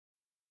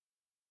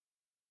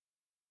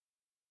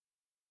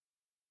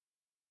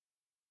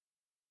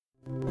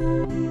Now,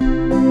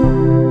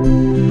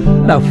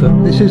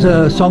 this is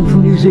a song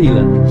from New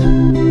Zealand.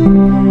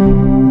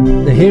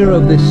 The hero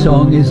of this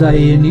song is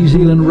a New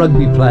Zealand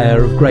rugby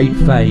player of great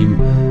fame,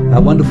 a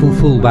wonderful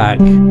fullback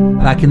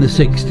back in the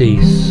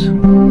 60s.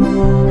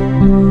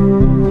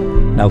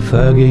 Now,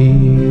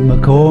 Fergie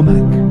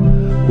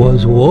McCormick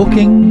was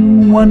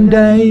walking one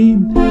day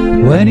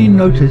when he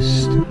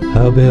noticed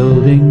her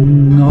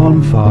building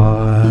on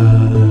fire.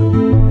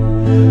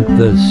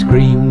 The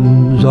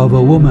screams of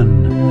a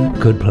woman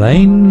could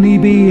plainly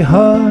be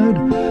heard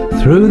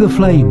through the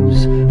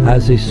flames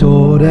as they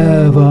soared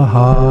ever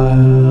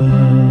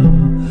higher.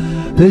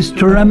 This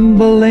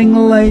trembling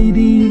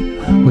lady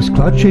was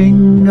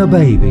clutching a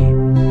baby.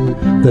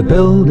 The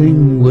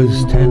building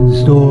was 10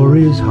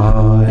 stories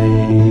high.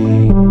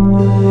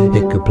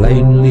 It could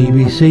plainly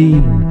be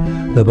seen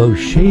that both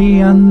she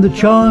and the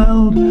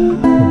child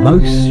were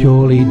most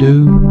surely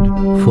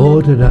doomed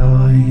for to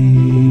die.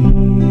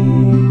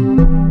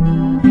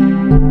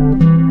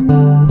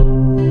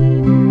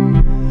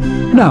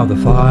 Now the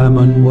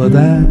firemen were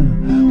there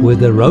with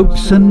the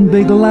ropes and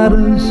big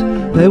ladders.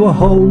 They were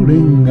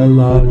holding a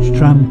large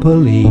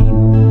trampoline,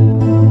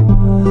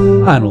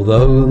 and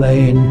although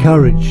they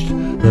encouraged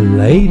the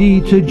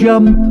lady to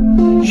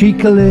jump, she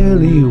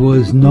clearly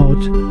was not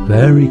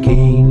very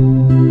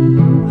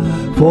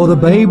keen, for the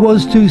babe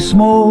was too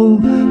small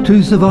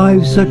to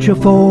survive such a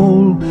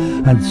fall,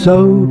 and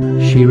so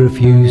she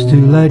refused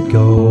to let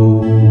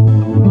go.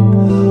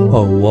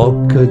 Oh,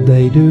 what could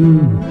they do?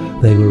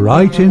 They were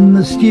right in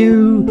the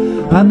stew,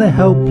 and they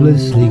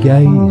helplessly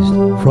gazed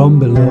from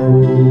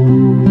below.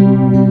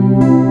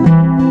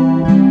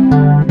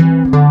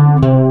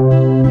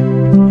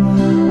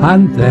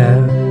 And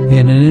there,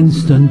 in an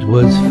instant,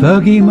 was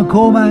Fergie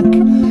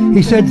McCormick.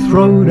 He said,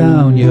 "Throw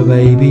down your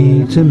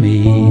baby to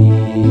me.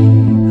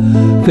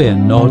 Fear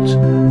not,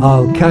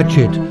 I'll catch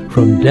it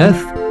from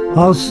death,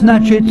 I'll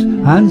snatch it,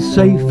 and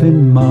safe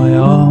in my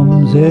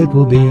arms it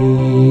will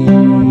be."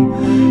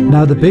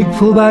 Now the big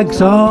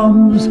fullback's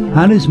arms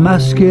and his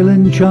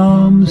masculine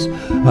charms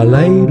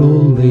allayed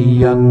all the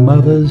young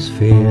mother's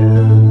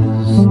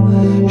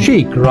fears.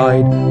 She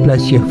cried,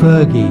 "Bless you,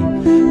 Fergie,"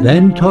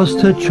 then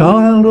tossed her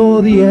child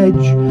o'er the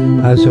edge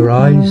as her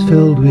eyes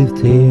filled with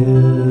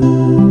tears.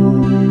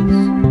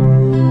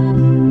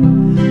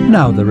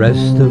 Now the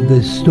rest of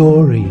this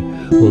story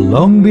will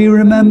long be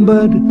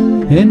remembered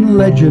in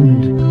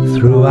legend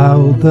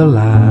throughout the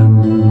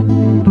land.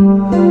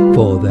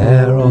 For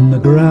there on the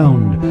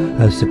ground,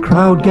 as the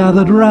crowd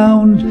gathered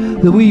round,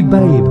 the wee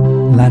babe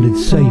landed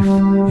safe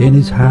in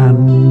his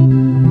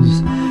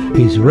hands.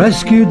 "He's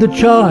rescued the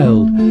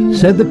child,"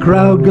 said the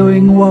crowd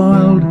going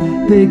wild.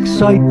 The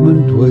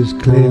excitement was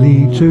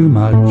clearly too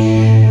much,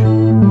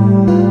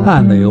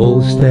 and they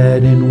all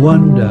stared in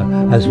wonder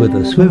as with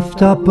a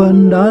swift up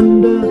and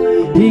under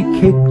he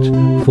kicked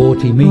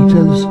 40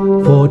 meters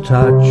for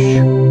touch.